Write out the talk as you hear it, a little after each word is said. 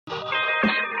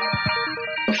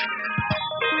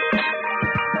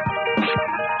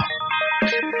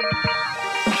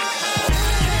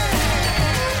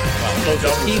Those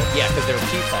are pee, yeah, because they're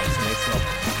pee pumps and they smell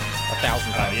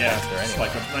 1,000 times faster it's anyway.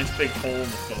 like a nice big hole in the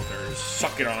filter.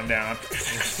 Suck it on down.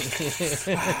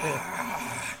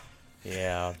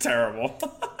 Yeah. Terrible.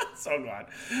 So glad.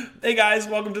 Hey guys,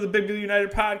 welcome to the Big Blue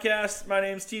United podcast. My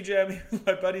name's TJ. I'm here with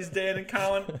my buddies Dan and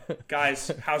Colin.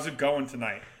 Guys, how's it going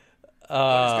tonight? What's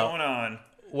going on?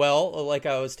 Well, like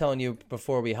I was telling you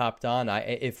before we hopped on,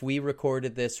 if we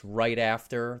recorded this right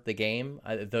after the game,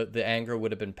 the anger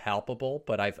would have been palpable.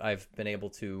 But I've been able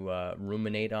to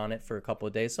ruminate on it for a couple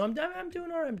of days, so I'm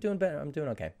doing all right. I'm doing better. I'm doing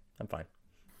okay. I'm fine.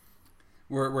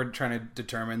 We're trying to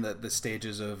determine the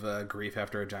stages of grief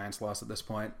after a Giants loss at this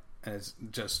point, and it's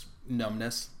just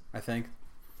numbness, I think.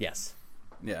 Yes.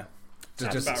 Yeah.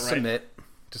 Sounds Just about right. submit.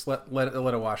 Just let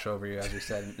it wash over you, as we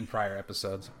said in prior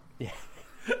episodes. Yeah.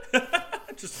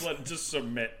 Just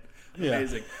submit. Yeah.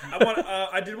 Amazing.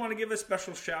 I did want to give a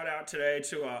special shout out today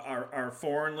to our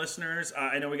foreign listeners.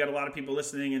 I know we got a lot of people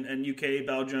listening in UK,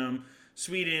 Belgium,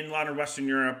 Sweden, a lot of Western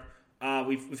Europe.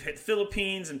 We've hit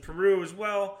Philippines and Peru as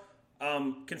well.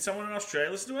 Can someone in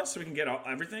Australia listen to us so we can get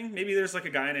everything? Maybe there's like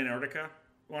a guy in Antarctica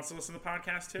who wants to listen to the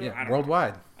podcast too. Yeah,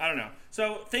 worldwide. I don't know.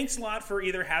 So thanks a lot for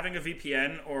either having a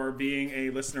VPN or being a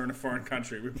listener in a foreign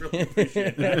country. We really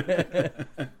appreciate that.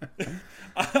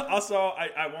 Also,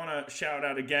 I want to shout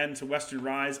out again to Western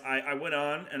Rise. I went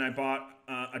on and I bought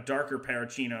a darker pair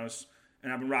of chinos,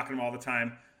 and I've been rocking them all the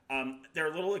time.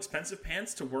 They're a little expensive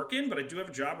pants to work in, but I do have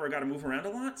a job where I got to move around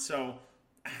a lot, so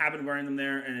I have been wearing them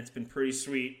there, and it's been pretty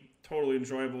sweet, totally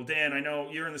enjoyable. Dan, I know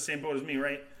you're in the same boat as me,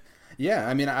 right? Yeah,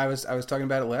 I mean, I was talking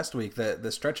about it last week. The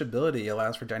stretchability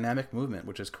allows for dynamic movement,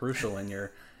 which is crucial in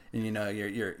your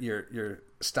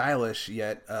stylish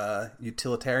yet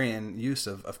utilitarian use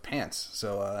of pants.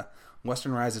 So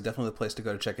Western Rise is definitely the place to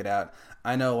go to check it out.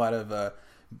 I know a lot of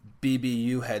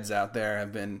BBU heads out there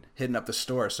have been hitting up the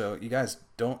store, so you guys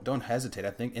don't hesitate.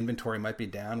 I think inventory might be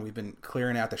down. We've been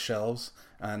clearing out the shelves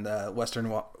on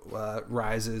Western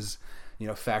Rise's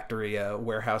factory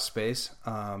warehouse space.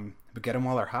 But get them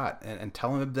while they're hot, and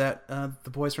tell them that the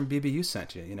boys from BBU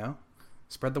sent you.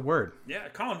 Spread the word. Yeah,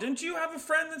 Colin, didn't you have a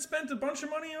friend that spent a bunch of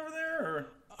money over there?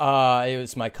 Or? It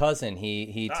was my cousin.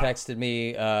 He texted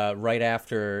me right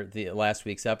after the last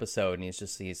week's episode, and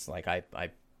he's like, I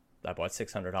bought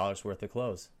 $600 worth of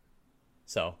clothes.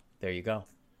 So there you go.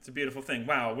 It's a beautiful thing.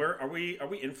 Wow, are we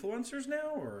influencers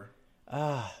now, or?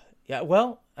 Yeah.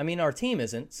 Well, I mean, our team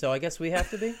isn't, so I guess we have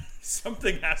to be.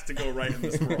 Something has to go right in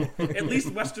this world. At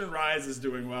least Western Rise is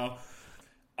doing well.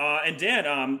 And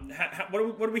Dan, what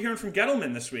are we hearing from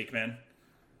Gettleman this week, man?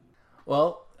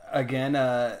 Well, again,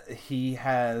 he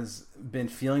has been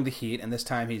feeling the heat, and this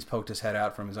time he's poked his head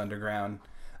out from his underground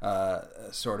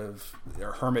sort of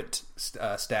hermit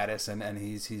status, and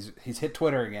he's hit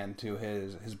Twitter again to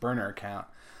his burner account.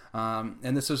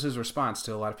 And this was his response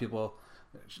to a lot of people,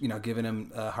 giving him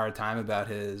a hard time about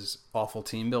his awful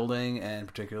team building, and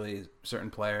particularly certain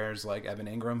players like Evan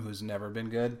Ingram, who's never been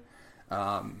good.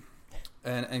 And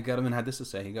Gettleman had this to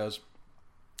say. He goes,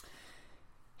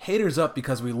 "Haters up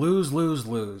because we lose.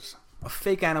 A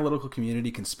fake analytical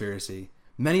community conspiracy.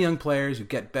 Many young players who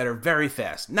get better very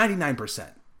fast, 99%.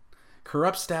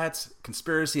 Corrupt stats,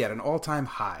 conspiracy at an all-time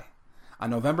high. On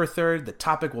November 3rd, the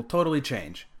topic will totally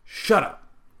change. Shut up."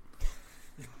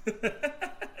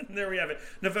 There we have it.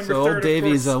 November 3rd, so old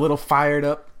Davey's of course. a little fired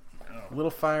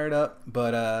up.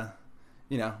 But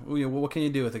what can you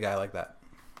do with a guy like that?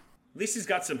 At least he's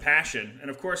got some passion. And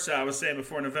of course, I was saying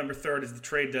before, November 3rd is the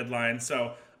trade deadline.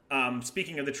 So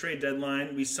speaking of the trade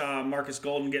deadline, we saw Marcus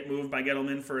Golden get moved by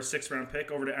Gettleman for a 6th-round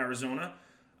pick over to Arizona.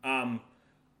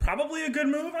 Probably a good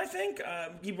move, I think.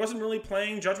 He wasn't really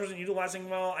playing. Judge wasn't utilizing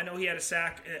well. I know he had a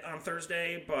sack on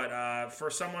Thursday, but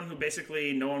for someone who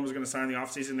basically no one was going to sign in the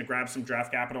offseason to grab some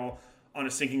draft capital on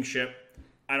a sinking ship,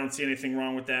 I don't see anything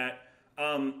wrong with that.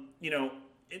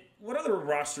 What other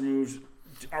roster moves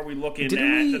are we looking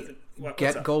Didn't at? we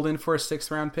get Golden for a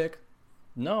 6th-round pick?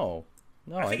 No.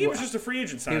 I think he was just a free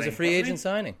agent signing. He was a free agent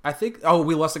signing. I think. Oh,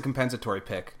 we lost a compensatory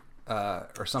pick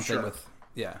or something Sure. with.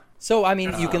 Yeah. So, I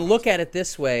mean, you can look at it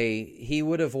this way. He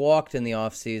would have walked in the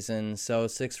offseason, so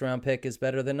 6th-round pick is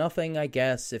better than nothing, I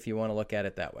guess, if you want to look at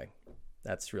it that way.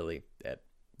 That's really it.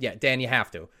 Yeah, Dan, you have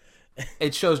to.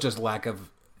 It shows just lack of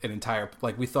an entire.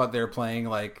 Like, we thought they were playing,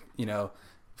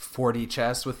 4D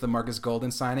chess with the Marcus Golden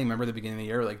signing. Remember the beginning of the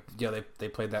year? They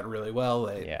played that really well.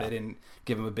 They didn't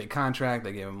give him a big contract.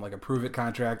 They gave him a prove-it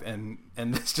contract. And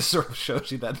this just sort of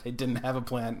shows you that they didn't have a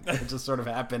plan. It just sort of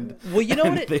happened. Well, you know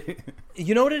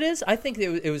what it is? I think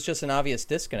it was just an obvious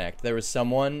disconnect. There was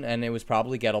someone, and it was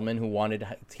probably Gettleman, who wanted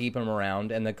to keep him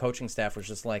around, and the coaching staff was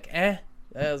just like,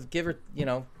 give her,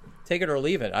 take it or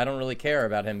leave it. I don't really care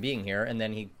about him being here. And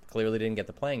then he clearly didn't get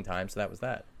the playing time, so that was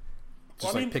that.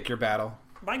 Just pick your battle.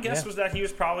 My guess was that he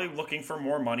was probably looking for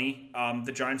more money.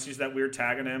 The Giants used that weird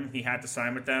tag on him. He had to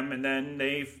sign with them, and then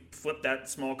they flipped that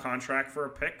small contract for a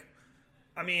pick.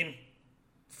 I mean,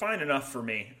 fine enough for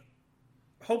me.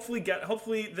 Hopefully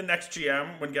the next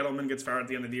GM, when Gettleman gets fired at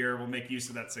the end of the year, will make use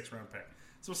of that 6th-round pick.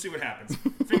 So we'll see what happens.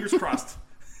 Fingers crossed.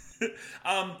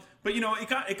 But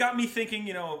it got me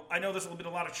thinking. I know there's been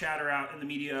a lot of chatter out in the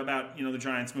media about the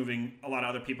Giants moving a lot of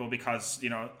other people because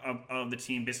of the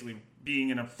team basically being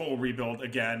in a full rebuild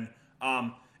again.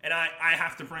 And I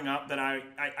have to bring up that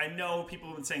I know people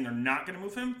have been saying they're not going to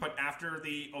move him, but after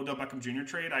the Odell Beckham Jr.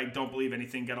 trade, I don't believe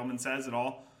anything Gettleman says at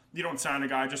all. You don't sign a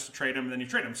guy just to trade him and then you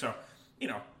trade him. So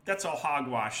that's all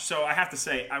hogwash. So I have to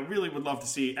say I really would love to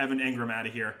see Evan Engram out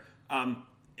of here.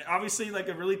 Obviously,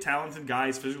 a really talented guy.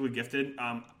 He's physically gifted.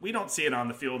 We don't see it on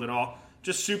the field at all.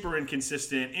 Just super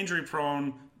inconsistent, injury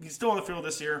prone. He's still on the field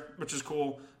this year, which is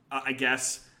cool, I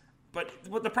guess. But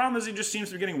what the problem is, he just seems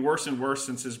to be getting worse and worse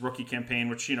since his rookie campaign,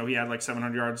 which he had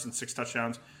 700 yards and 6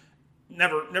 touchdowns.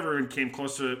 Never even came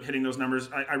close to hitting those numbers.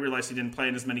 I realized he didn't play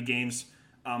in as many games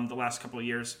the last couple of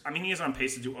years. I mean, he is on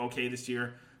pace to do okay this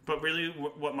year. But really,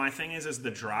 what my thing is the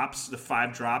drops, the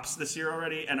 5 drops this year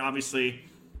already, and obviously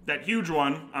that huge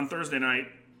one on Thursday night,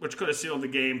 which could have sealed the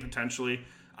game potentially.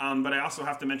 But I also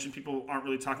have to mention people aren't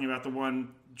really talking about the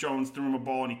one Jones threw him a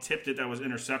ball and he tipped it that was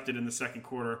intercepted in the second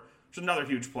quarter, which is another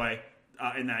huge play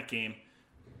in that game.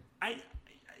 I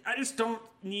just don't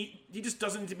need – he just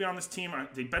doesn't need to be on this team.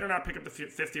 They better not pick up the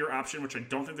fifth-year option, which I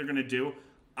don't think they're going to do.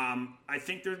 I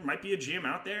think there might be a GM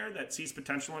out there that sees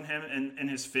potential in him and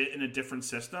his fit in a different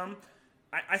system.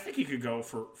 I think he could go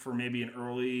for maybe an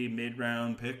early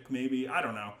mid-round pick, maybe. I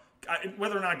don't know.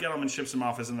 Whether or not Gettleman ships him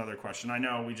off is another question. I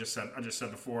know I just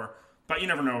said before, but you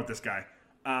never know with this guy.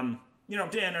 Dan,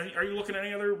 are you looking at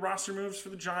any other roster moves for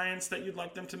the Giants that you'd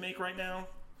like them to make right now?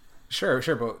 Sure,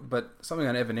 but something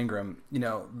on Evan Engram.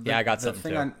 I got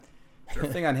something too. The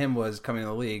thing on him was coming in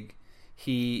the league.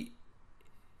 He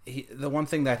the one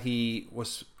thing that he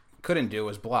couldn't do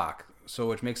was block. So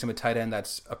which makes him a tight end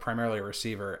that's primarily a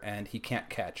receiver, and he can't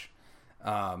catch.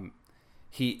 The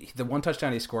one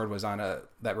touchdown he scored was on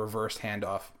that reversed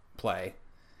handoff play,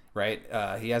 right?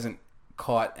 He hasn't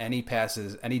caught any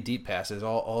passes, any deep passes.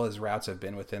 All his routes have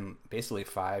been within basically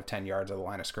 5-10 yards of the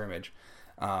line of scrimmage.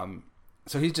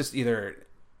 So he's just either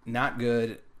not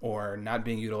good or not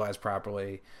being utilized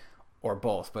properly, or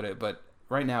both. But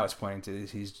right now it's pointing to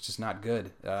he's just not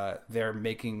good. They're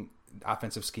making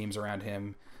offensive schemes around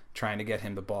him, trying to get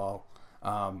him the ball,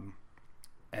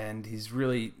 and he's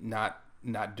really not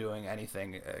doing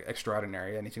anything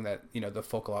extraordinary, anything that the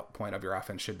focal point of your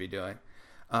offense should be doing.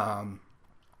 But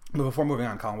before moving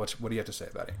on, Colin, what do you have to say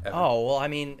about it, Evan? Oh well, I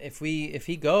mean, if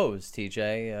he goes,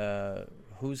 TJ,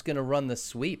 who's going to run the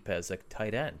sweep as a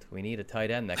tight end? We need a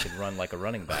tight end that can run like a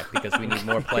running back because we need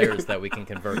more players that we can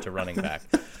convert to running back.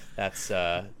 That's.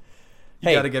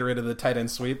 You got to get rid of the tight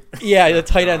end sweep. Yeah, the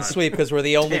tight end sweep, because we're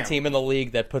the only team in the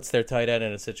league that puts their tight end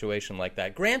in a situation like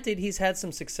that. Granted, he's had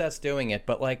some success doing it,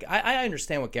 but I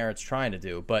understand what Garrett's trying to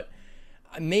do. But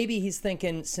maybe he's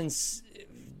thinking since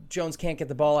Jones can't get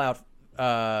the ball out,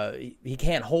 he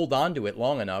can't hold on to it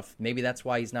long enough. Maybe that's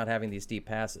why he's not having these deep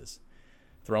passes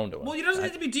thrown to him. Well, he doesn't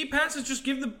need to be deep passes. Just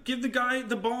give the guy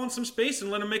the ball in some space and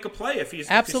let him make a play. If he's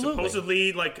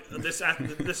supposedly like this guy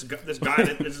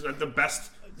that is the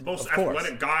best. Most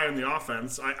athletic guy in the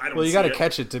offense. I don't. Well, you got to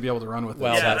catch it to be able to run with it.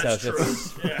 Well, yeah, that's true.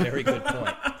 That's a very good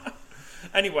point.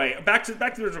 Anyway, back to the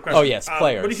original question. Oh yes,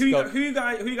 players. But who you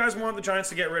guys want the Giants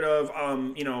to get rid of?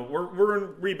 We're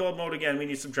in rebuild mode again. We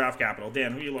need some draft capital.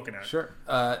 Dan, who are you looking at? Sure.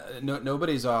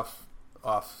 Nobody's off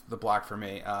the block for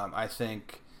me. I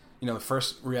think the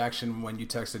first reaction when you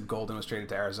texted Golden was traded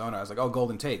to Arizona. I was like, oh,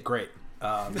 Golden Tate, great. It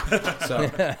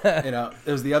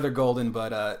was the other Golden,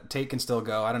 but Tate can still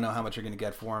go. I don't know how much you're going to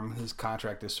get for him. His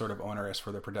contract is sort of onerous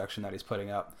for the production that he's putting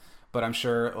up. But I'm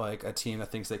sure like a team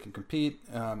that thinks they can compete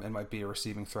and might be a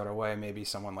receiving threat away, maybe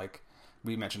someone like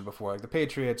we mentioned before, like the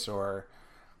Patriots, or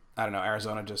I don't know,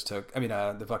 Arizona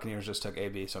the Buccaneers just took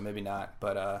AB, so maybe not.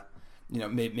 But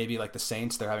maybe like the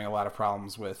Saints, they're having a lot of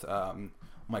problems with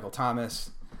Michael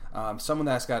Thomas. Someone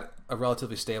that's got a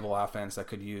relatively stable offense that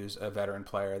could use a veteran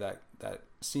player that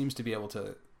seems to be able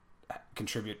to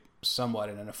contribute somewhat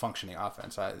in a functioning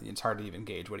offense. It's hard to even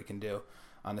gauge what he can do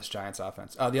on this Giants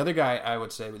offense. The other guy I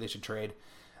would say they should trade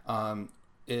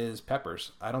is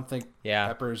Peppers. I don't think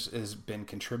Peppers has been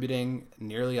contributing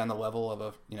nearly on the level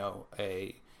of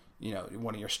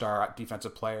one of your star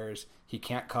defensive players. He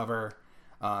can't cover.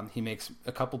 He makes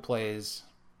a couple plays.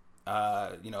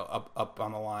 Up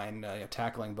on the line,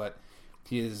 tackling, but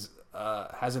he is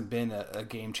hasn't been a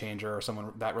game changer or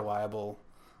someone that reliable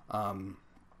on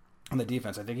the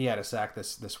defense. I think he had a sack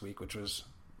this week, which was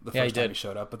the first time he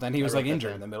showed up. But then he was like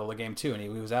injured in the middle of the game too, and he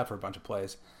was out for a bunch of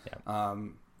plays. Yeah.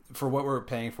 For what we're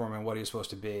paying for him and what he's supposed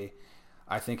to be,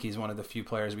 I think he's one of the few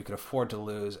players we could afford to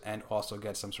lose and also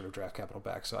get some sort of draft capital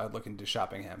back. So I'd look into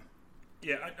shopping him.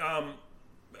 Yeah,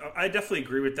 I definitely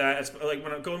agree with that. It's like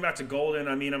when I'm going back to Golden,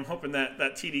 I mean, I'm hoping that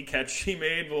TD catch he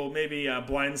made will maybe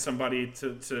blind somebody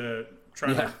to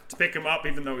try to pick him up,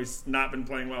 even though he's not been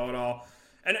playing well at all.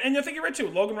 And I think you're right too.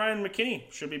 Logan Ryan McKinney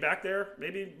should be back there.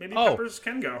 Maybe Peppers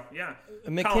can go. Yeah,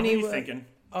 McKinney. Colin, what are you thinking?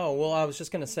 Oh, well, I was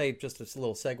just going to say, just a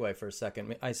little segue for a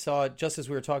second. I saw, just as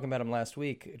we were talking about him last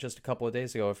week, just a couple of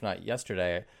days ago, if not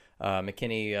yesterday,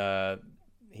 McKinney,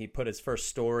 he put his first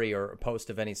story or post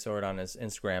of any sort on his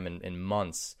Instagram in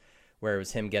months, where it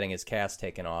was him getting his cast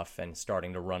taken off and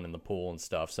starting to run in the pool and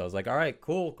stuff. So I was like, all right,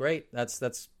 cool, great. That's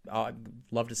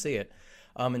love to see it.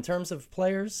 In terms of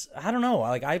players, I don't know.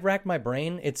 Like, I racked my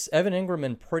brain. It's Evan Ingram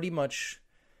and pretty much,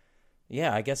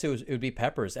 yeah, I guess it would be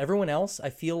Peppers. Everyone else, I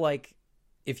feel like,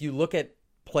 if you look at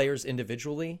players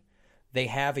individually, they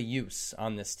have a use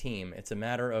on this team. It's a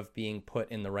matter of being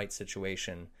put in the right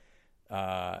situation,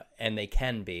 and they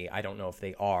can be. I don't know if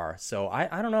they are. So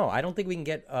I don't know. I don't think we can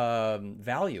get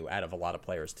value out of a lot are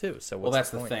players too. So that's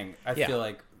the thing. I feel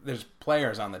like there's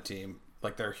players on the team,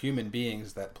 like they're human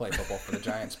beings that play football for the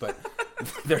Giants, but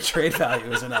their trade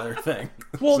value is another thing.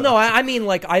 Well, no, I mean,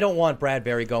 like, I don't want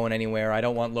Bradbury going anywhere. I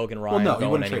don't want Logan Ryan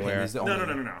going anywhere.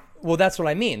 No. Well, that's what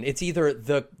I mean. It's either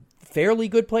the fairly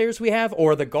good players we have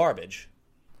or the garbage.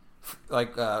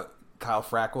 Like Kyle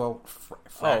Fackrell.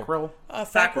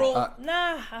 Fackrell?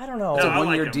 Nah, I don't know. It's a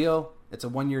one-year deal. It's a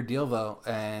one-year deal, though,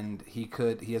 and he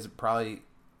has probably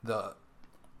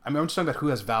I'm just talking about who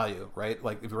has value, right?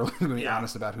 Like, if we're going to be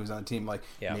honest about who's on the team, like,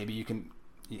 maybe you can...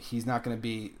 He's not going to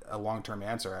be a long-term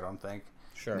answer, I don't think.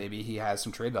 Sure. Maybe he has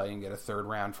some trade value and get a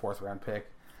third-round, fourth-round pick,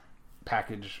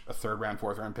 package a third-round,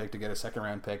 fourth-round pick to get a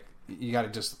second-round pick. You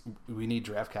got to we need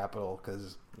draft capital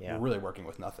because we're really working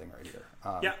with nothing right here.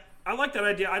 I like that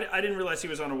idea. I didn't realize he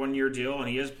was on a one-year deal, and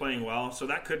he is playing well. So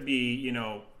that could be,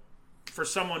 for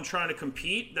someone trying to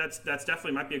compete, that's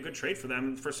definitely might be a good trade for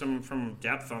them for some from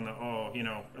depth on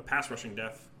a pass rushing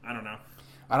depth. I don't know.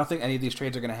 I don't think any of these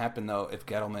trades are going to happen, though, if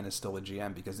Gettleman is still a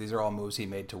GM, because these are all moves he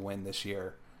made to win this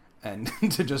year. And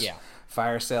to just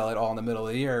fire sale it all in the middle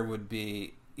of the year would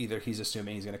be either he's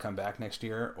assuming he's going to come back next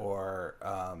year or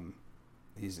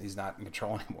he's not in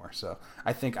control anymore. So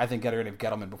I think getting rid of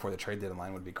Gettleman before the trade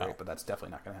deadline would be great, but that's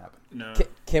definitely not going to happen. No.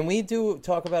 Can we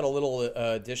talk about a little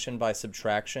addition by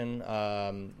subtraction?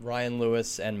 Ryan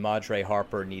Lewis and Madre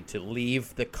Harper need to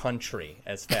leave the country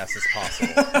as fast as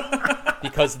possible.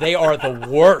 Because they are the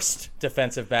worst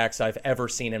defensive backs I've ever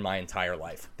seen in my entire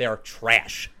life. They are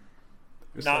trash.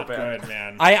 Not good,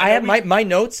 man. I have my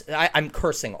notes. I'm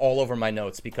cursing all over my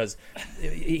notes because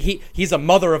he's a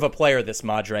mother of a player, this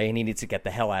Madre, and he needs to get the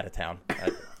hell out of town.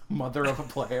 Mother of a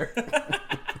player.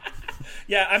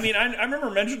 Yeah, I mean, I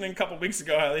remember mentioning a couple weeks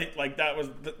ago how that was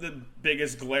the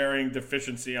biggest glaring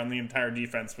deficiency on the entire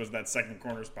defense was that second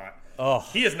corner spot. Oh,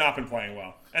 he has not been playing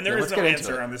well, and there is no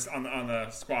answer on this on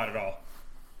the squad at all.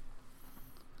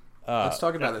 Let's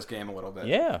talk about this game a little bit.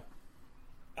 Yeah.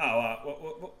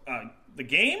 The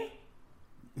game?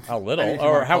 A little,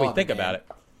 or how we think about it.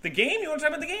 The game? You want to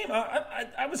talk about the game?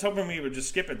 I was hoping we would just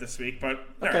skip it this week, but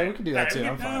okay, we can do that too.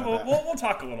 I'm fine with that. We'll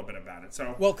talk a little bit about it.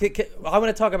 So, well, I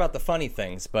want to talk about the funny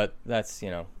things, but that's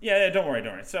Yeah, don't worry.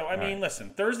 So, I mean,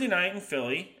 listen, Thursday night in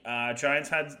Philly, Giants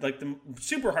had like the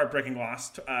super heartbreaking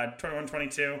loss,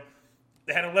 21-22.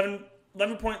 They had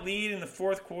 11-point lead in the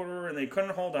fourth quarter, and they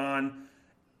couldn't hold on.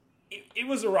 It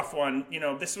was a rough one.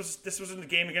 This was a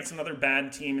game against another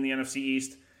bad team in the NFC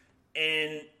East,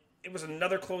 and it was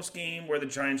another close game where the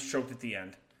Giants choked at the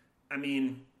end. I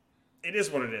mean, it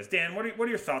is what it is. Dan, what are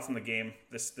your thoughts on the game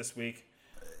this week?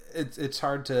 It's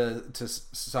hard to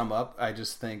sum up. I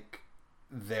just think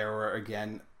there were,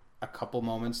 again, a couple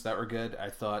moments that were good. I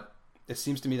thought it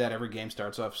seems to me that every game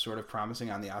starts off sort of promising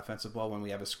on the offensive ball when we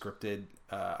have a scripted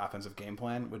offensive game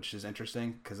plan, which is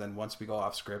interesting because then once we go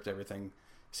off script, everything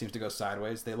seems to go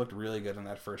sideways. They looked really good on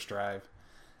that first drive.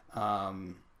 I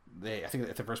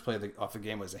think the first play off the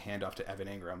game was a handoff to Evan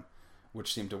Ingram,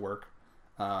 which seemed to work.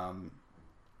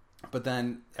 But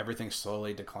then everything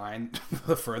slowly declined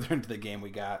the further into the game we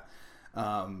got.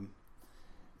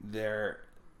 There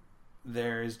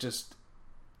is just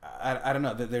I don't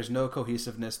know. There's no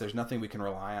cohesiveness. There's nothing we can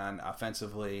rely on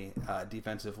offensively,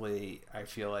 defensively. I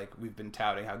feel like we've been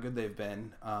touting how good they've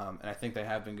been, and I think they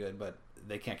have been good, but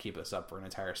they can't keep us up for an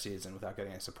entire season without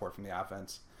getting any support from the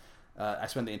offense. I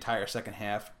spent the entire second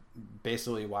half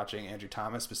basically watching Andrew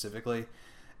Thomas specifically,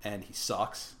 and he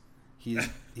sucks. He's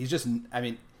just, I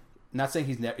mean, not saying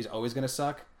he's always going to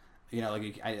suck. You know,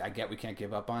 like I get we can't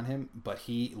give up on him, but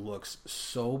he looks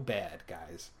so bad,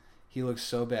 guys. He looks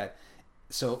so bad.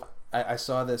 So I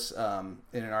saw this in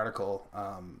an article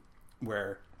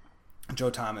where Joe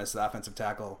Thomas, the offensive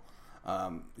tackle,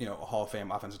 a Hall of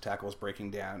Fame offensive tackle, is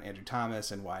breaking down Andrew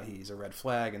Thomas and why he's a red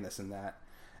flag and this and that,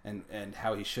 and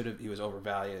how he was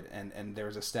overvalued. And there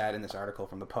was a stat in this article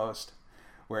from the Post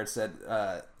where it said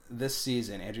this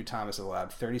season Andrew Thomas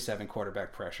allowed 37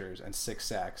 quarterback pressures and 6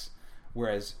 sacks,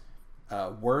 whereas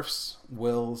Wirfs,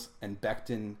 Wills, and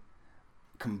Becton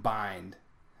combined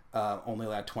only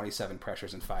allowed 27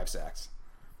 pressures and 5 sacks.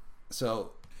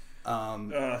 So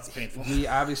that's painful. He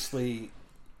obviously,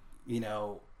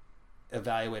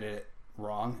 evaluated it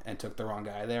wrong and took the wrong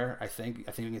guy there. I think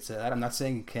we can say that. I'm not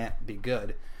saying he can't be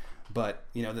good, but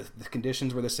the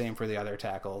conditions were the same for the other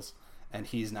tackles, and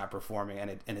he's not performing,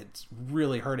 and it's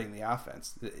really hurting the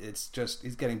offense. It's just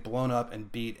he's getting blown up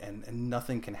and beat, and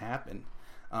nothing can happen.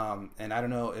 And I don't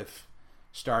know if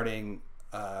starting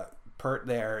Pert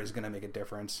there is going to make a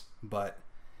difference, but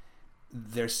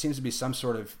there seems to be some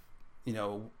sort of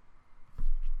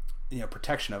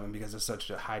protection of him because it's such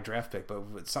a high draft pick.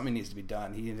 But something needs to be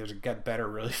done. He either get better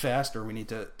really fast, or we need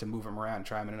to move him around,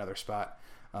 try him in another spot,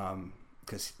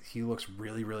 because he looks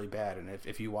really, really bad. And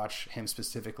if you watch him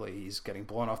specifically, he's getting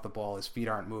blown off the ball. His feet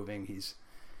aren't moving. He's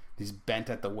bent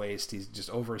at the waist. He's just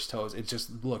over his toes. It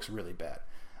just looks really bad.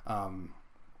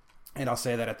 And I'll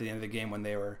say that at the end of the game when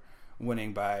they were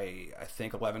winning by, I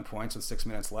think, 11 points with 6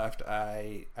 minutes left,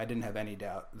 I didn't have any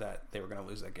doubt that they were going to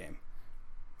lose that game.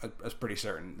 I was pretty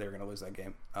certain they were going to lose that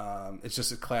game. It's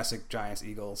just a classic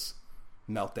Giants-Eagles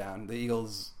meltdown. The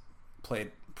Eagles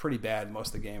played pretty bad most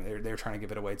of the game. They were trying to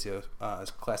give it away to a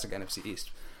classic NFC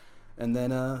East. And then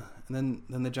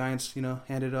the Giants,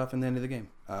 handed it off in the end of the game.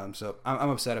 So I'm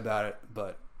upset about it,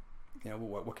 but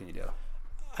what can you do?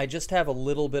 I just have a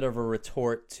little bit of a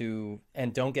retort to,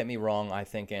 and don't get me wrong, I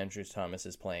think Andrew Thomas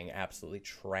is playing absolutely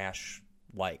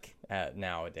trash-like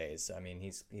nowadays. I mean,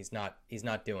 he's not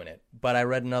doing it. But I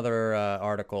read another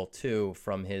article too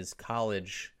from his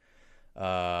college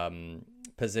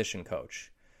position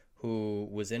coach, who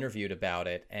was interviewed about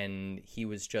it, and he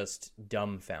was just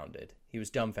dumbfounded. He was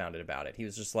dumbfounded about it. He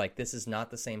was just like, "This is not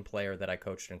the same player that I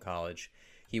coached in college."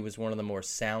 He was one of the more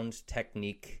sound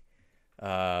technique.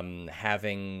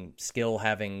 Having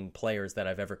players that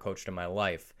I've ever coached in my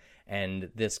life.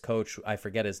 And this coach, I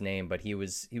forget his name, but he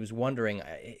was wondering,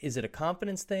 is it a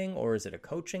confidence thing or is it a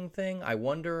coaching thing? I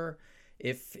wonder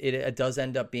if it does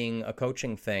end up being a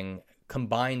coaching thing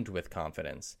combined with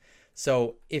confidence.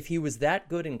 So if he was that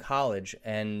good in college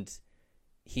and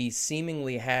he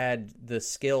seemingly had the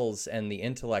skills and the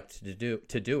intellect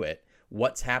to do it,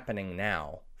 what's happening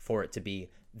now for it to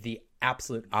be the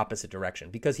absolute opposite direction?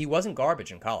 Because he wasn't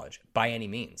garbage in college by any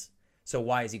means. So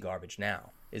why is he garbage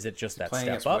now? Is it just that playing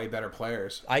step against up? Way better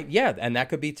players. Yeah, and that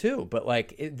could be too. But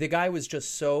the guy was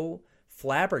just so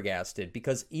flabbergasted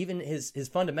because even his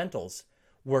fundamentals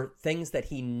were things that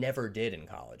he never did in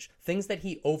college, things that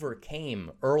he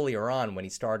overcame earlier on when he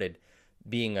started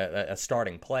being a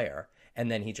starting player,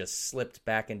 and then he just slipped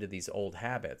back into these old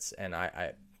habits. And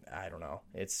I don't know.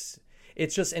 It's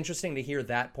just interesting to hear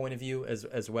that point of view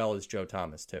as well as Joe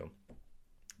Thomas too.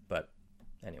 But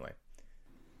anyway.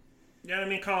 Yeah, I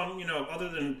mean, Colin, other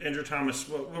than Andrew Thomas,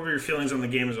 what were your feelings on the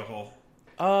game as a whole?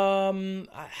 I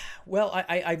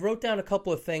wrote down a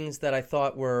couple of things that I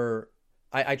thought were...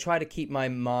 I try to keep my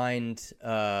mind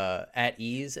at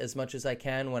ease as much as I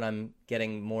can when I'm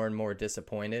getting more and more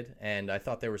disappointed. And I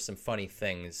thought there were some funny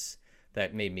things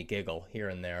that made me giggle here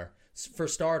and there. For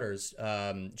starters,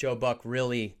 Joe Buck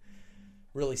really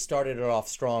started it off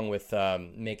strong with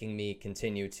making me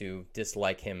continue to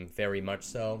dislike him very much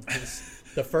so.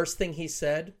 The first thing he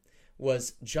said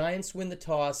was, Giants win the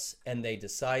toss and they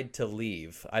decide to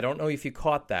leave. I don't know if you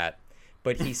caught that,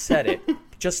 but he said it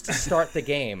just to start the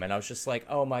game. And I was just like,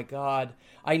 oh my God,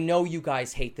 I know you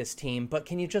guys hate this team, but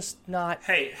can you just not...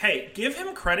 Hey, give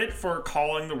him credit for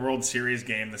calling the World Series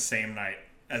game the same night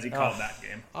as he called that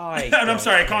game. I'm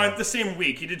sorry, calling it the same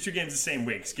week. He did 2 games the same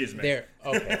week. Excuse me.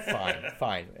 Okay,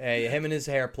 fine. Hey, him and his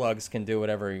hair plugs can do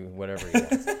whatever he wants.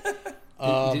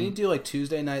 Did he do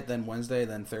Tuesday night, then Wednesday,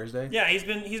 then Thursday? Yeah, he's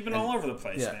been all over the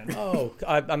place, man. Oh,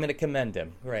 I'm going to commend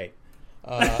him. Great.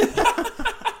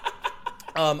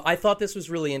 I thought this was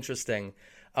really interesting.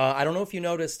 I don't know if you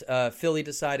noticed, Philly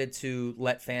decided to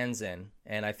let fans in,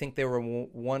 and I think they were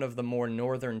one of the more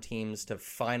northern teams to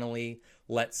finally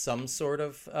let some sort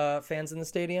of fans in the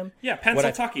stadium. Yeah,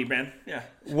 Pennsylvania, man. Yeah.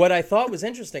 What I thought was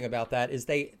interesting about that is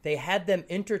they had them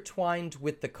intertwined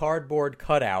with the cardboard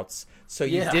cutouts, so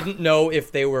you didn't know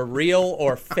if they were real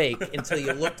or fake until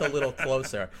you looked a little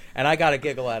closer. And I got a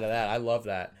giggle out of that. I love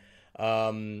that.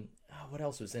 What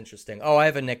else was interesting? Oh, I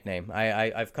have a nickname.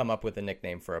 I've come up with a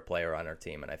nickname for a player on our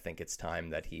team, and I think it's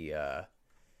time that he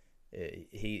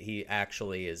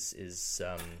actually is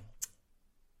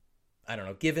I don't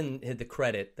know, given the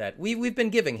credit that we've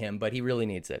been giving him, but he really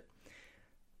needs it.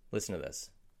 Listen to this.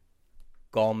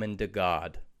 Gallman to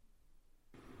God.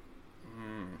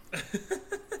 I'm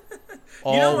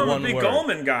a big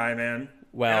Gallman guy, man.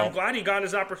 Well, and I'm glad he got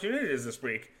his opportunities this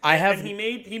week. And he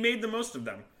made the most of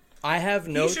them. I have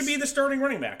notes. He should be the starting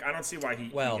running back. I don't see why he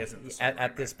isn't the starting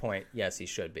at this point, yes, he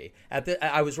should be.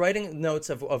 I was writing notes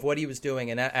of what he was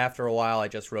doing, and after a while, I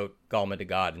just wrote Gallman to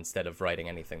God instead of writing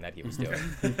anything that he was doing.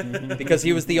 Because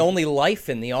he was the only life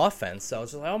in the offense. So I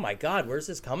was like, oh my God, where's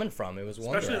this coming from? It was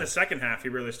wonderful. Especially in the second half, he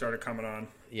really started coming on.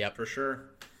 Yep. For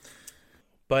sure.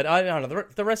 But I don't know.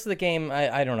 The rest of the game,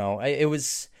 I don't know. It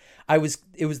was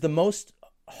the most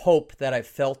hope that I've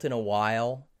felt in a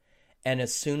while. And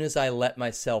as soon as I let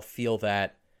myself feel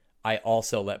that, I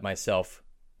also let myself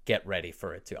get ready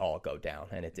for it to all go down,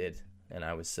 and it did. And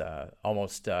I was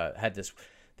almost had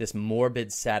this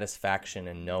morbid satisfaction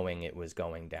in knowing it was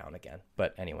going down again.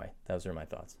 But anyway, those are my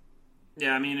thoughts.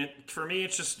 Yeah, I mean, for me,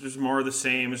 there's more of the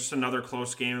same. It's just another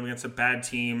close game against a bad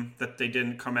team that they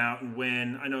didn't come out and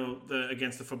win. I know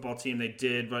against the football team they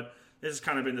did, but this has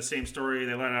kind of been the same story.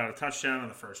 They let out a touchdown on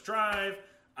the first drive.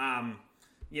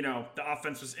 The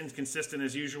offense was inconsistent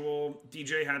as usual.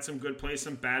 DJ had some good plays,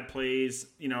 some bad plays.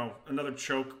 Another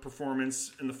choke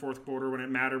performance in the fourth quarter when it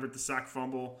mattered with the sack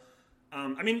fumble.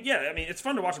 It's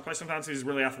fun to watch him play sometimes. He's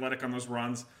really athletic on those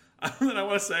runs. And I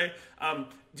want to say,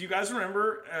 do you guys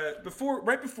remember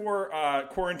right before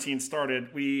quarantine started?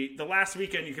 The last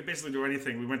weekend you could basically do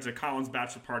anything. We went to Colin's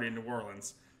bachelor party in New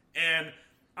Orleans, and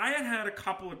I had a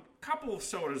couple of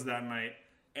sodas that night.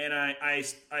 And I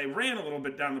ran a little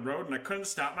bit down the road, and I couldn't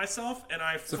stop myself. And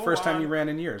it's the first time you ran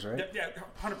in years, right? Yeah,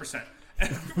 100%.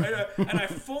 And I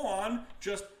full on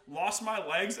just lost my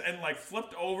legs and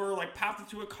flipped over, popped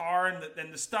into a car,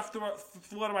 and the stuff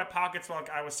flew out of my pockets like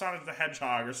I was Sonic the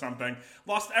Hedgehog or something.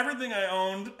 Lost everything I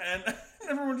owned, and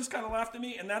everyone just kind of laughed at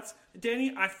me. And that's,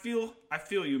 Danny, I feel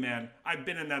you, man. I've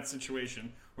been in that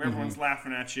situation where everyone's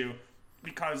laughing at you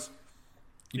because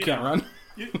you can't run.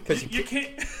 You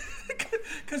can't.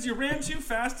 Because you ran too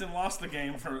fast and lost the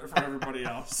game for everybody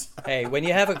else. Hey, when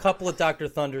you have a couple of Dr.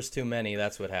 Thunders too many,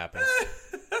 that's what happens.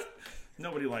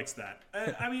 Nobody likes that.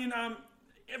 If I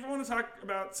want to talk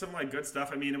about some good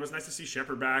stuff, it was nice to see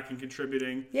Shepard back and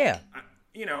contributing. Yeah.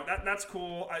 That's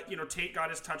cool. Tate got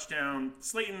his touchdown.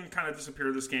 Slayton kind of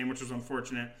disappeared this game, which was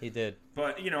unfortunate. He did.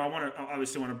 But, I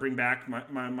obviously want to bring back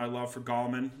my love for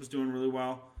Gallman. Was doing really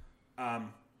well.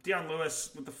 Deion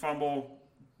Lewis with the fumble.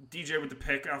 DJ with the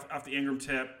pick off the Ingram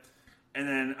tip. And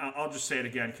then I'll just say it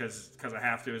again because I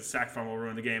have to. His sack fumble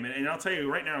ruined the game. And I'll tell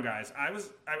you right now, guys, I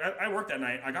worked that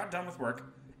night. I got done with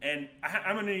work. And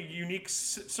I'm in a unique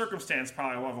circumstance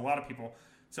probably of a lot of people.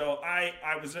 So I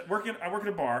work at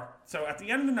a bar. So at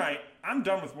the end of the night, I'm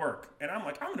done with work. And I'm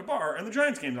in a bar and the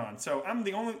Giants game's on. So I'm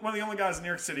one of the only guys in New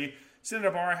York City sitting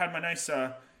at a bar. I had my nice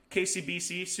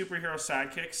KCBC superhero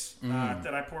sidekicks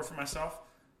that I poured for myself.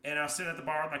 And I was sitting at the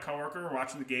bar with my coworker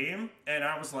watching the game, and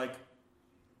I was like,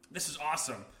 this is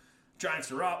awesome.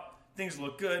 Giants are up. Things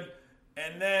look good.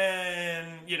 And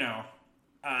then,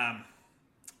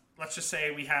 let's just say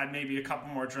we had maybe a couple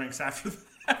more drinks after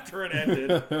it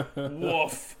ended.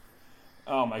 Woof.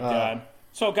 Oh, my God.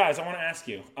 So, guys, I want to ask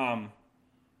you,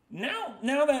 now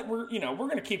that we're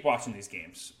going to keep watching these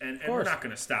games, and we're not going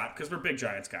to stop because we're big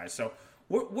Giants guys. So,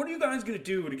 what are you guys going to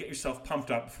do to get yourself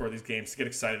pumped up before these games to get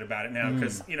excited about it now?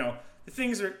 Because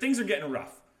things are getting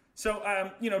rough. So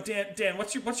Dan,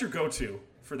 what's your go-to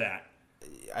for that?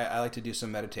 I like to do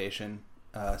some meditation,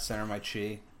 center my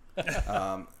chi,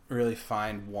 really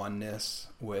find oneness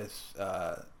with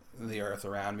the earth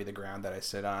around me, the ground that I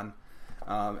sit on,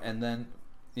 and then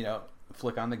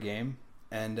flick on the game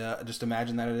and just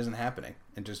imagine that it isn't happening,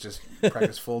 and just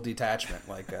practice full detachment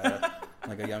like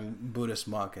a young Buddhist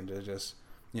monk, and to just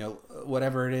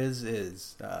whatever it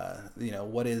is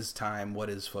what is time, what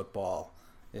is football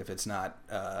if it's not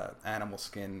animal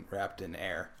skin wrapped in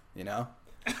air, animal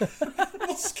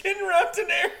skin wrapped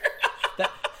in air.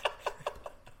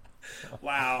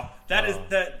 Wow, that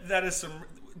is some.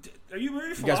 Are you a guys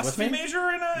with philosophy me? major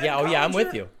in a Yeah, in I'm college,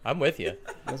 with or? you. I'm with you. You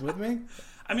guys with me?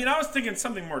 I mean, I was thinking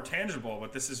something more tangible,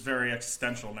 but this is very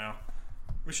existential now.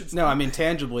 We should. No, I mean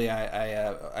tangibly,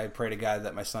 I pray to God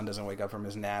that my son doesn't wake up from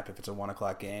his nap if it's a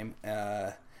 1:00 game.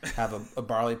 Have a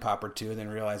barley pop or two, then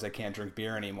realize I can't drink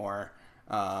beer anymore,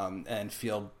 and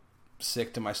feel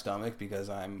sick to my stomach because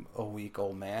I'm a weak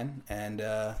old man, and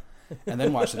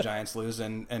then watch the Giants lose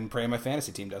and pray my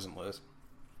fantasy team doesn't lose.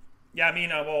 Yeah,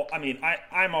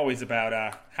 I'm always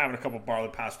about having a couple barley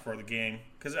pops before the game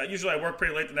because usually I work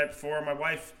pretty late the night before. My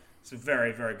wife is a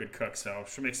very, very good cook, so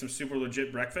she'll make some super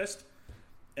legit breakfast,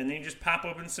 and then you just pop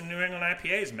open some New England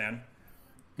IPAs, man.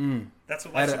 That's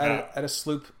what life's about. At a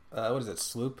Sloop, what is it,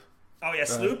 Sloop? Oh yeah,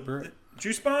 Sloop,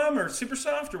 Juice Bomb, or Super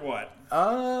Soft, or what?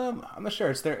 I'm not sure.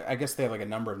 It's there. I guess they have like a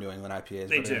number of New England IPAs.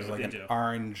 They but do, It was like they an do.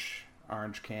 orange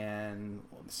can,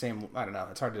 same. I don't know.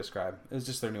 It's hard to describe. It was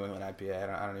just their New England IPA.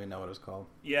 I don't even know what it was called.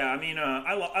 Yeah, I mean,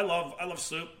 I love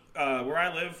Sloop. Where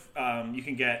I live, you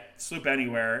can get Sloop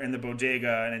anywhere in the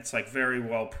bodega, and it's like very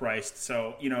well priced.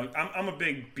 So I'm a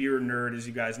big beer nerd, as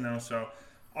you guys know. So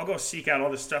I'll go seek out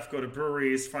all this stuff, go to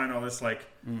breweries, find all this like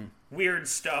weird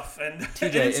stuff. And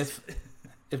TJ,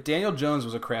 if Daniel Jones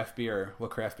was a craft beer, what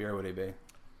craft beer would he be?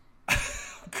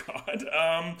 God,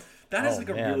 that is a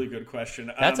really good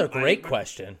question. That's a great I would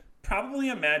question. Probably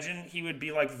imagine he would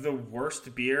be like the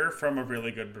worst beer from a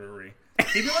really good brewery.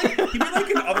 He'd be like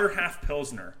an other half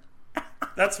Pilsner.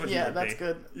 That's what he would that's be.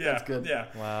 good. Yeah, That's good. Yeah.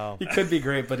 Wow. He could be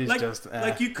great, but he's Like, just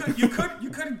like you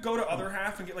could go to other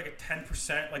half and get like a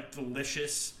 10% like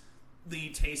deliciously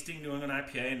tasting New England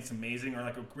IPA, and it's amazing, or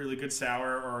like a really good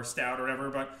sour or stout or whatever.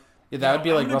 But yeah, that would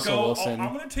be like I'm gonna Russell Wilson.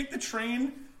 I'm going to take the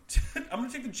train. I'm going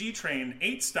to take the G train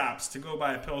 8 stops to go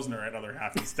buy a Pilsner at other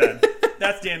half instead.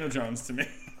 That's Daniel Jones to me.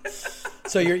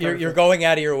 So you're going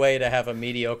out of your way to have a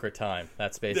mediocre time.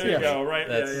 That's basically There you go, right?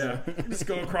 That's, Yeah. Just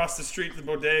go across the street to the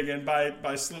bodega and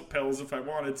buy Sloop pills if I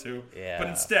wanted to. Yeah. But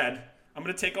instead, I'm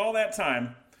going to take all that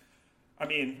time. I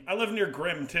mean, I live near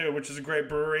Grimm too, which is a great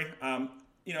brewery.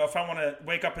 If I want to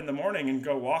wake up in the morning and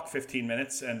go walk 15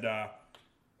 minutes and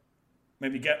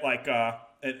maybe get like a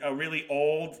really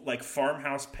old like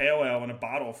farmhouse pale ale in a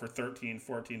bottle for $13,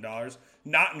 $14,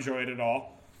 not enjoy it at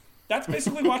all. That's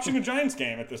basically watching a Giants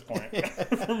game at this point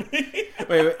for me.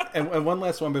 Wait, and one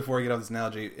last one before we get off this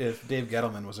analogy. If Dave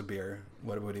Gettleman was a beer,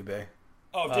 what would he be?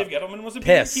 Oh, if Dave Gettleman was a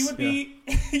piss. beer, he would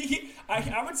be.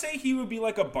 I would say he would be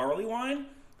like a barley wine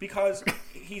because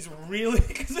he's really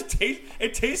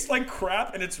it tastes like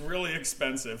crap and it's really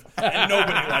expensive and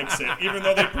nobody likes it, even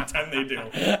though they pretend they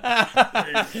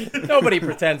do. Nobody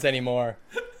pretends anymore.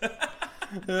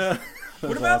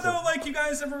 What about though? Like, you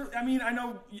guys ever? I mean, I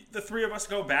know the three of us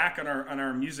go back on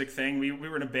our music thing. We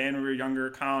were in a band when we were younger.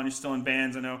 Colin, you're still in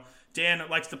bands. I know Dan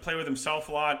likes to play with himself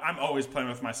a lot. I'm always playing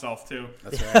with myself too.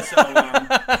 That's right. So,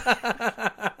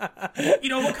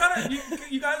 what kind of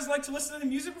you guys like to listen to the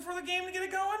music before the game to get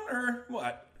it going, or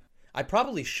what? I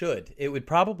probably should. It would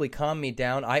probably calm me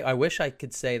down. I wish I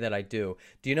could say that I do.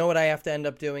 Do you know what I have to end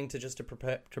up doing to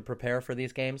prepare for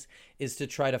these games? Is to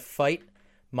try to fight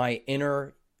my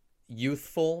inner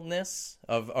youthfulness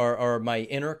or my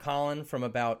inner Colin from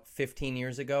about 15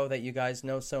 years ago that you guys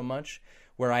know so much,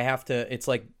 where I have to, it's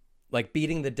like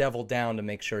beating the devil down to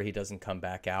make sure he doesn't come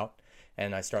back out,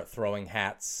 and I start throwing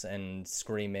hats and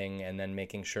screaming and then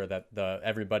making sure that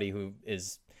everybody who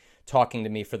is talking to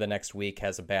me for the next week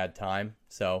has a bad time.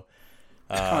 So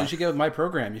you should get with my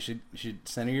program. You should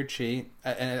center your chi,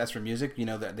 and as for music,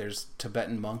 that there's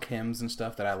Tibetan monk hymns and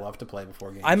stuff that I love to play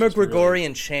before games. I'm a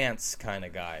Gregorian chants kind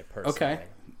of guy, personally. Okay.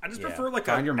 I just prefer like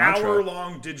Find your an mantra.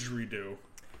 hour-long didgeridoo.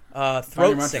 Throat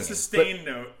mantra. singing. Sustain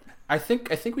note. I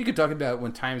think we could talk about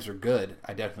when times are good.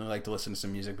 I definitely like to listen to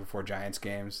some music before Giants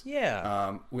games.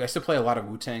 Yeah. We used to play a lot of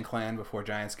Wu-Tang Clan before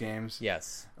Giants games.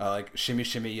 Yes. Like Shimmy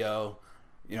Shimmy Yo.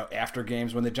 After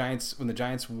games when the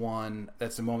Giants won,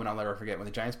 that's the moment I'll never forget. When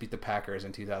the Giants beat the Packers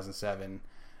in 2007,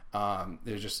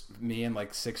 there's just me and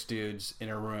like 6 dudes in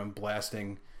a room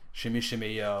blasting Shimmy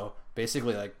Shimmy Yo,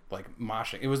 basically like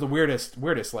moshing. It was the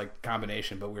weirdest like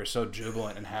combination, but we were so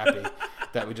jubilant and happy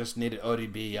that we just needed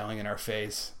ODB yelling in our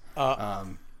face.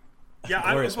 Yeah,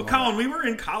 Colin, we were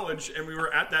in college and we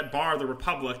were at that bar, the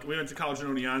Republic. We went to college in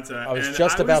Oneonta. I was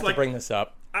just about to bring this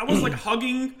up. I was like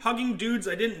hugging dudes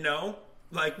I didn't know.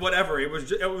 Like, whatever, it was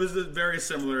a very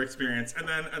similar experience, and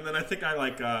then I think I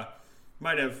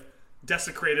might have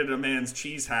desecrated a man's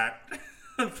cheese hat.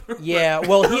 Yeah,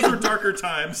 well, those were darker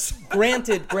times.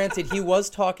 Granted, he was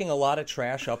talking a lot of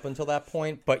trash up until that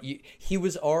point, but he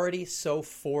was already so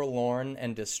forlorn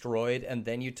and destroyed, and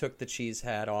then you took the cheese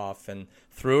hat off and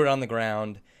threw it on the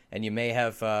ground, and you may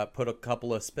have put a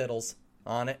couple of spittles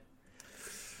on it.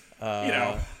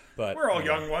 But we're all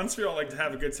young ones. We all like to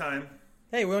have a good time.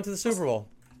 Hey, we went to the Super Bowl.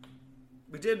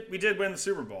 We did win the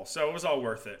Super Bowl, so it was all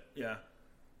worth it. Yeah,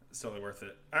 it's totally worth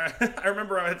it. I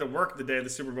remember I had to work the day of the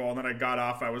Super Bowl, and then I got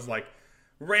off. I was like,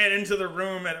 ran into the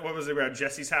room at what was it? At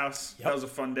Jesse's house. Yep. That was a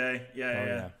fun day.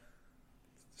 Yeah.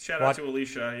 Shout out to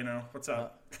Alicia. What's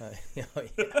up?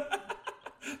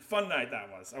 Fun night that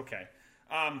was. Okay.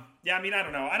 Yeah, I mean, I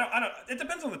don't know. I don't. It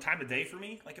depends on the time of day for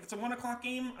me. Like, if it's a 1:00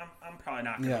 game, I'm probably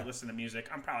not going to listen to music.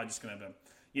 I'm probably just going to,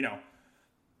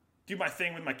 do my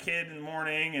thing with my kid in the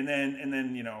morning, and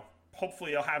then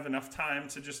hopefully I'll have enough time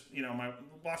to just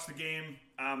watch the game.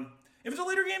 If it's a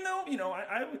later game though,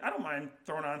 I don't mind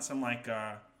throwing on some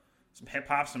some hip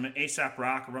hop, some ASAP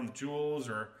Rock, Run the Jewels,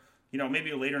 or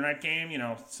maybe a later night game.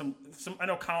 Some. I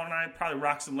know Colin and I probably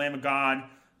rock some Lamb of God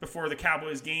before the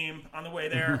Cowboys game on the way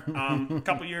there a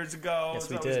couple years ago. Yes,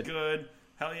 it was always good.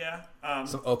 Hell yeah.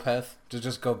 Some Opeth to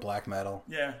just go black metal.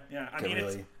 Yeah. I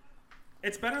mean,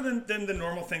 it's better than the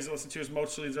normal things I listen to. Is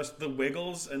mostly just the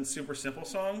Wiggles and super simple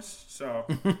songs. So,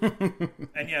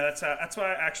 and yeah, that's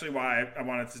why I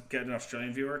wanted to get an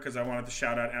Australian viewer, because I wanted to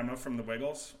shout out Emma from the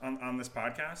Wiggles on this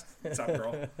podcast. What's up,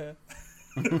 girl?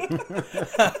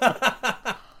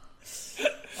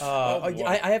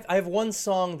 I have one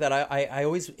song that I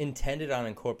always intended on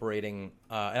incorporating,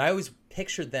 and I always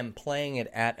pictured them playing it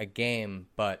at a game,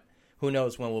 but who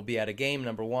knows when we'll be at a game,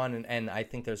 number one, and I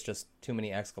think there's just too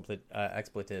many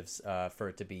expletives for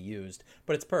it to be used.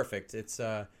 But it's perfect. It's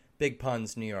Big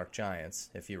Pun's New York Giants,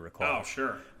 if you recall. Oh,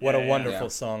 sure. What a wonderful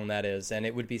song that is, and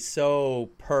it would be so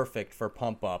perfect for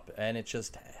Pump Up, and it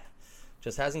just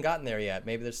hasn't gotten there yet.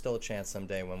 Maybe there's still a chance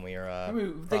someday when we are.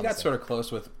 They got sort of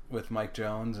close with Mike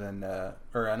Jones and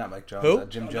or not Mike Jones, who?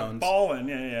 Jim Jones. Ballin',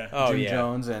 yeah. Oh, Jim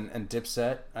Jones and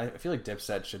Dipset. I feel like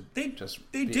Dipset should They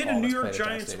be did all a New that's York played at Giants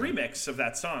Giants Stadium. remix of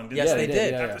that song. Yes, they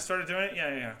did. After they started doing it,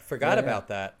 yeah. Forgot about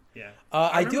that. Yeah.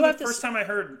 I do have the first time I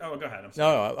heard. Oh, go ahead. I'm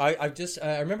No, sorry.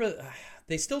 I remember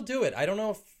they still do it. I don't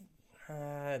know if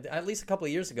at least a couple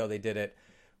of years ago they did it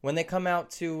when they come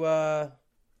out to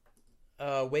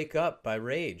 "Wake Up" by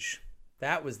Rage.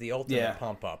 That was the ultimate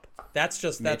pump up.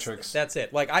 That's Matrix. That's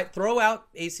it. Like, I throw out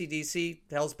AC/DC,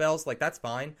 Hell's Bells, like, that's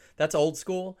fine. That's old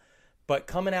school. But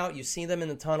coming out, you see them in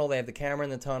the tunnel. They have the camera in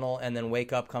the tunnel, and then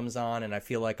 "Wake Up" comes on, and I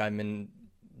feel like I'm in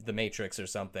the Matrix or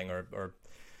something. Or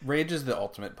Rage is the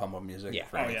ultimate pump up music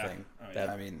for anything.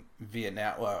 Yeah. I mean,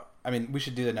 Vietnam. Well, I mean, we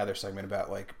should do another segment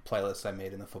about like playlists I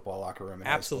made in the football locker room.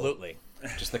 absolutely.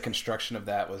 Just the construction of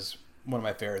that was one of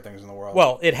my favorite things in the world.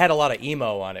 Well, it had a lot of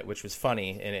emo on it, which was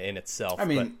funny in itself. I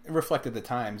mean, it reflected the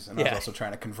times, and I was also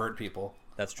trying to convert people.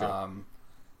 That's true.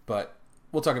 But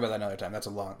we'll talk about that another time. That's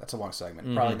a long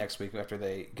segment. Probably next week after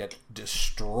they get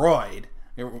destroyed.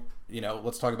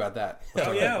 Let's talk about that.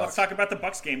 Let's talk about the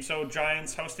Bucks game. So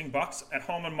Giants hosting Bucks at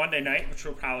home on Monday night, which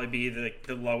will probably be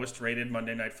the lowest rated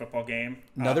Monday Night Football game.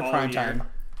 Another prime time.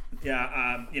 Yeah,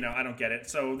 I don't get it.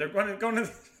 So they're going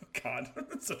to God,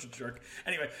 that's such a jerk.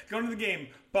 Anyway, going to the game,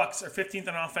 Bucks are 15th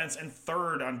on offense and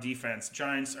 3rd on defense.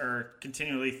 Giants are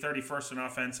continually 31st on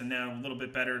offense and now a little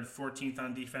bit better, 14th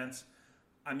on defense.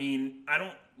 I mean, I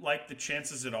don't like the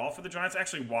chances at all for the Giants. I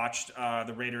actually watched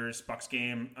the Raiders-Bucks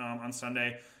game on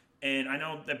Sunday, and I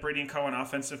know that Brady and Co. on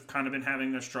offense have kind of been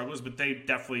having their struggles, but they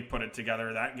definitely put it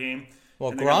together that game.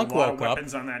 Well, and Gronk got a lot of woke up.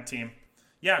 weapons on that team.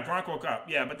 Yeah, Gronk woke up.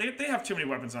 Yeah, but they have too many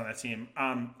weapons on that team.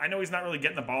 I know he's not really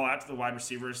getting the ball out to the wide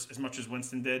receivers as much as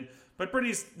Winston did, but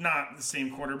Brady's not the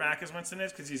same quarterback as Winston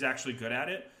is because he's actually good at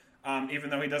it, even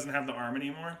though he doesn't have the arm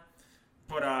anymore.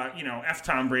 But, F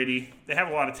Tom Brady. They have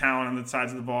a lot of talent on the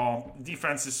sides of the ball.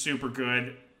 Defense is super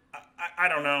good. I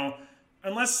don't know.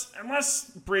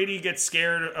 Unless Brady gets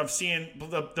scared of seeing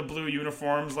the blue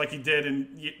uniforms like he did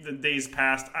in the days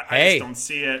past, I just don't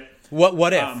see it.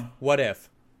 What if? What if?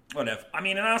 I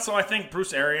mean, and also I think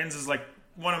Bruce Arians is like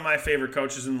one of my favorite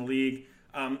coaches in the league.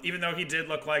 Even though he did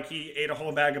look like he ate a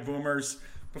whole bag of boomers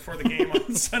before the game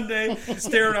on Sunday,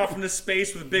 staring off into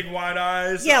space with big wide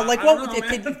eyes. Yeah,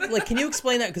 can you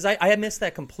explain that? Because I missed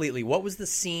that completely. What was the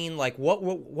scene like? What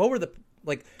were the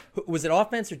was it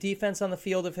offense or defense on the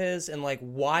field of his? And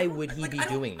why would he be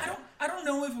doing that? I don't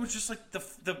know if it was just like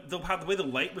the way the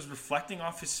light was reflecting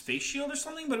off his face shield or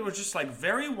something, but it was just like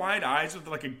very wide eyes with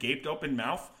like a gaped open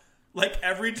mouth. Like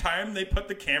every time they put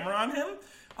the camera on him,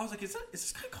 I was like, is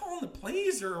this guy calling the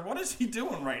plays or what is he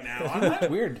doing right now? That's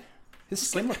weird. His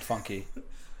skin looked funky.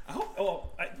 I hope.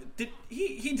 Oh,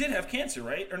 he did have cancer,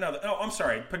 right? Or no? Oh, I'm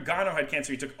sorry. Pagano had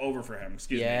cancer. He took over for him.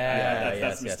 Excuse me.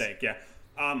 That's a mistake. Yeah.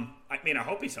 I mean, I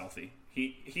hope he's healthy.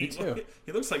 He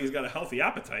looks like he's got a healthy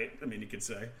appetite. I mean, you could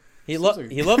say. He loves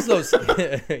those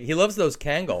he loves those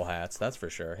Kangol hats. That's for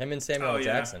sure. Him and Samuel L.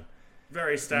 Jackson.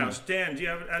 Very stylish. Dan, do you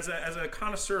have, as a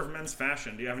connoisseur of men's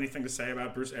fashion, do you have anything to say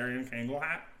about Bruce Arian Kangol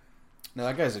hat? No,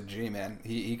 that guy's a G, man.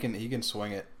 He can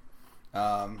swing it.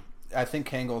 I think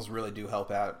Kangles really do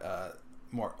help out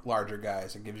more larger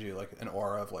guys. It gives you like an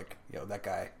aura of like, that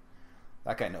guy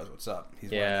knows what's up.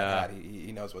 He's wearing that hat.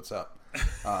 He knows what's up.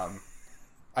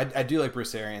 I do like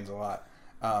Bruce Arians a lot.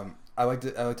 I like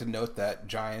to note that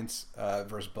Giants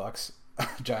versus Bucks.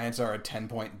 Giants are a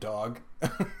 10-point dog.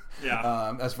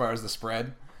 As far as the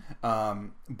spread.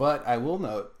 But I will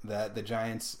note that the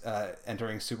Giants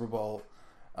entering Super Bowl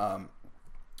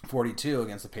 42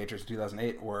 against the Patriots in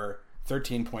 2008 were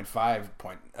 13.5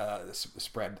 point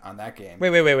spread on that game. Wait,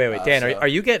 Dan, are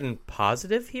you getting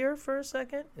positive here for a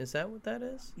second? Is that what that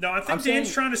is? No, I think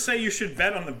Dan's trying to say you should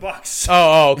bet on the Bucks.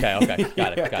 Oh, okay,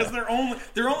 got it. Because they're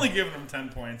only giving them 10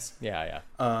 points. Yeah.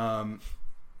 The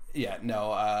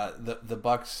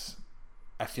Bucks,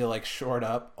 I feel like, shored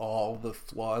up all the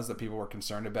flaws that people were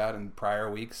concerned about in prior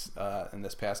weeks in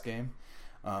this past game.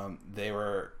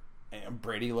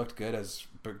 Brady looked good, as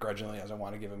begrudgingly as I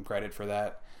want to give him credit for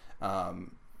that.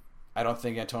 I don't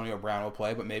think Antonio Brown will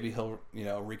play, but maybe he'll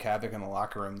wreak havoc in the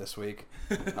locker room this week.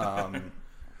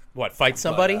 What, fight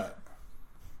somebody?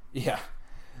 Yeah,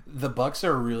 the Bucks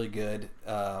are really good.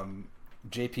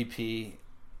 JPP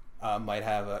might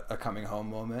have a coming home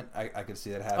moment. I could see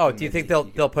that happening. Oh, do you think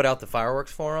they'll put out the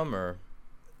fireworks for him, or?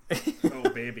 Oh,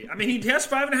 baby. I mean, he has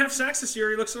 5.5 sacks this year.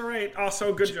 He looks all right.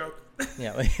 Also, good joke.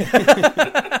 Yeah.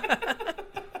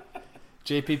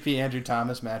 JPP Andrew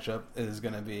Thomas matchup is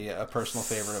going to be a personal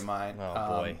favorite of mine. Oh,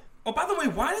 boy. Oh, by the way,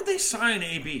 why did they sign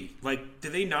AB? Like,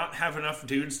 did they not have enough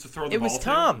dudes to throw the ball to? It was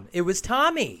Tom. It was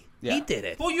Tommy. Yeah. He did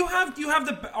it. Well, you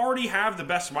already have the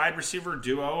best wide receiver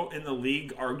duo in the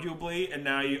league, arguably, and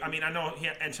now I know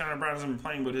Antonio Brown hasn't been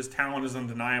playing, but his talent is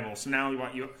undeniable. So now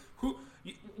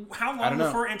how long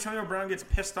before Antonio Brown gets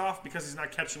pissed off because he's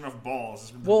not catching enough balls?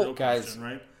 Is the real question,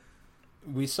 right?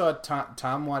 We saw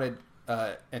Tom wanted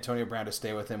Antonio Brown to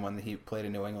stay with him when he played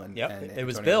in New England. Yep, and it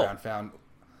was Antonio Bill. Brown found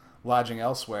lodging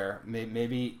elsewhere.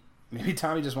 Maybe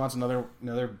Tommy just wants another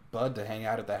bud to hang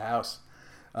out at the house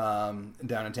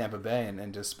down in Tampa Bay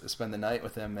and just spend the night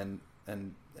with him and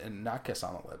not kiss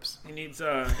on the lips. He needs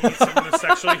someone to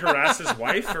sexually harass his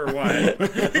wife, or what?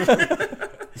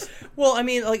 Well, I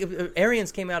mean, like,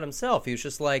 Arians came out himself. He was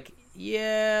just like,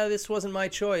 yeah, this wasn't my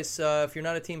choice. If you're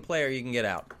not a team player, you can get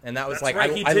out. And that was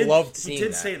right. I loved seeing that. He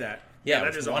did say that. Yeah,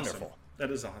 that is wonderful. Awesome. That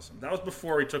is awesome. That was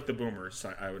before he took the boomers,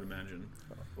 I would imagine.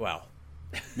 Wow.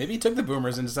 Maybe he took the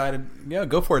boomers and decided,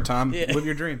 go for it, Tom. Yeah. Live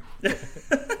your dream.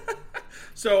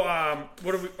 So,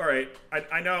 what do we? All right,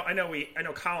 I know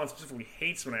Colin specifically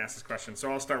hates when I ask this question,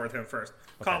 so I'll start with him first.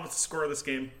 Okay. Colin, what's the score of this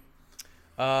game?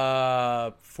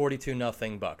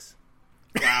 42-0 Bucks.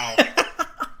 Wow,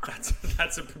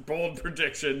 that's a bold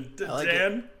prediction.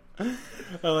 Dan,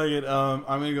 I like it. I'm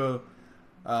gonna go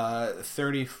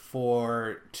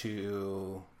 34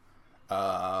 to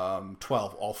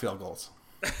 12, all field goals.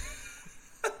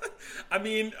 I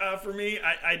mean, for me,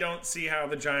 I don't see how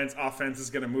the Giants' offense is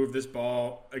going to move this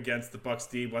ball against the Bucks'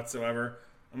 D whatsoever.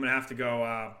 I'm going to have to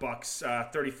go Bucks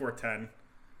 34-10.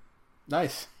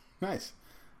 Nice. I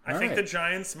think the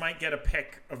Giants might get a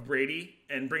pick of Brady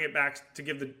and bring it back to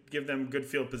give them good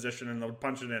field position, and they'll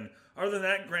punch it in. Other than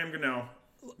that, Graham Gano.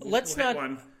 Let's not.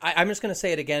 I'm just going to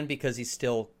say it again because he's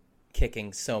still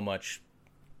kicking so much.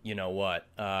 You know what?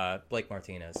 Blake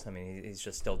Martinez. I mean, he's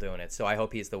just still doing it. So I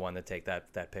hope he's the one to take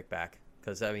that pick back.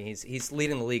 Because, I mean, he's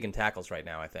leading the league in tackles right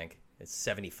now, I think. It's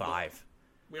 75.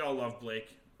 We all love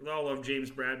Blake. We all love James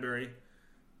Bradbury.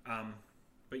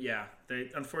 But, yeah,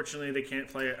 unfortunately, they can't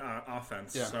play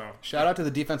offense. Yeah. So shout out to the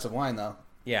defensive line, though.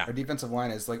 Yeah. Our defensive line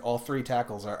is, like, all 3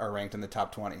 tackles are ranked in the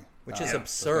top 20. Which is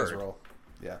absurd.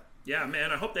 Yeah. Yeah,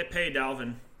 man, I hope they pay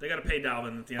Dalvin. They got to pay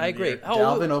Dalvin at the end I of the agree. year.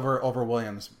 Dalvin over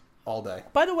Williams all day.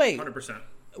 By the way, 100%.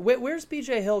 Where's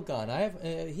BJ Hill gone?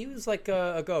 He was like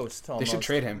a ghost almost. They should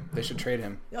trade him.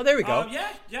 Oh, there we go. Yeah.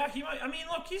 He might. I mean,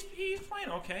 look, he's playing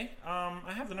okay.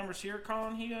 I have the numbers here,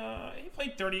 Colin. He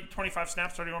played 25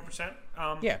 snaps, 31%.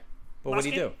 Yeah, but what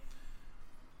did he do?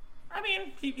 I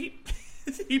mean,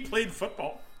 he played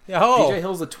football. Yeah. Oh. BJ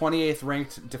Hill's the 28th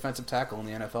ranked defensive tackle in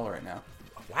the NFL right now.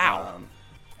 Wow.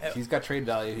 He's got trade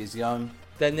value. He's young.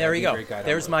 Then there you go.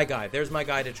 There's my guy. There's my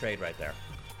guy to trade right there.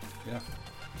 Yeah.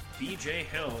 BJ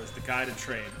Hill is the guy to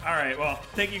trade. All right, well,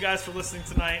 thank you guys for listening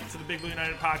tonight to the Big Blue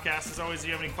United podcast. As always, if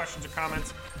you have any questions or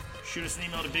comments, shoot us an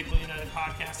email to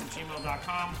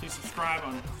bigblueunitedpodcast@gmail.com. Please subscribe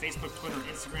on Facebook, Twitter, and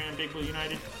Instagram, Big Blue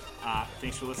United.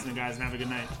 Thanks for listening, guys, and have a good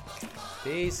night.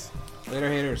 Peace. Later,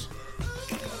 haters.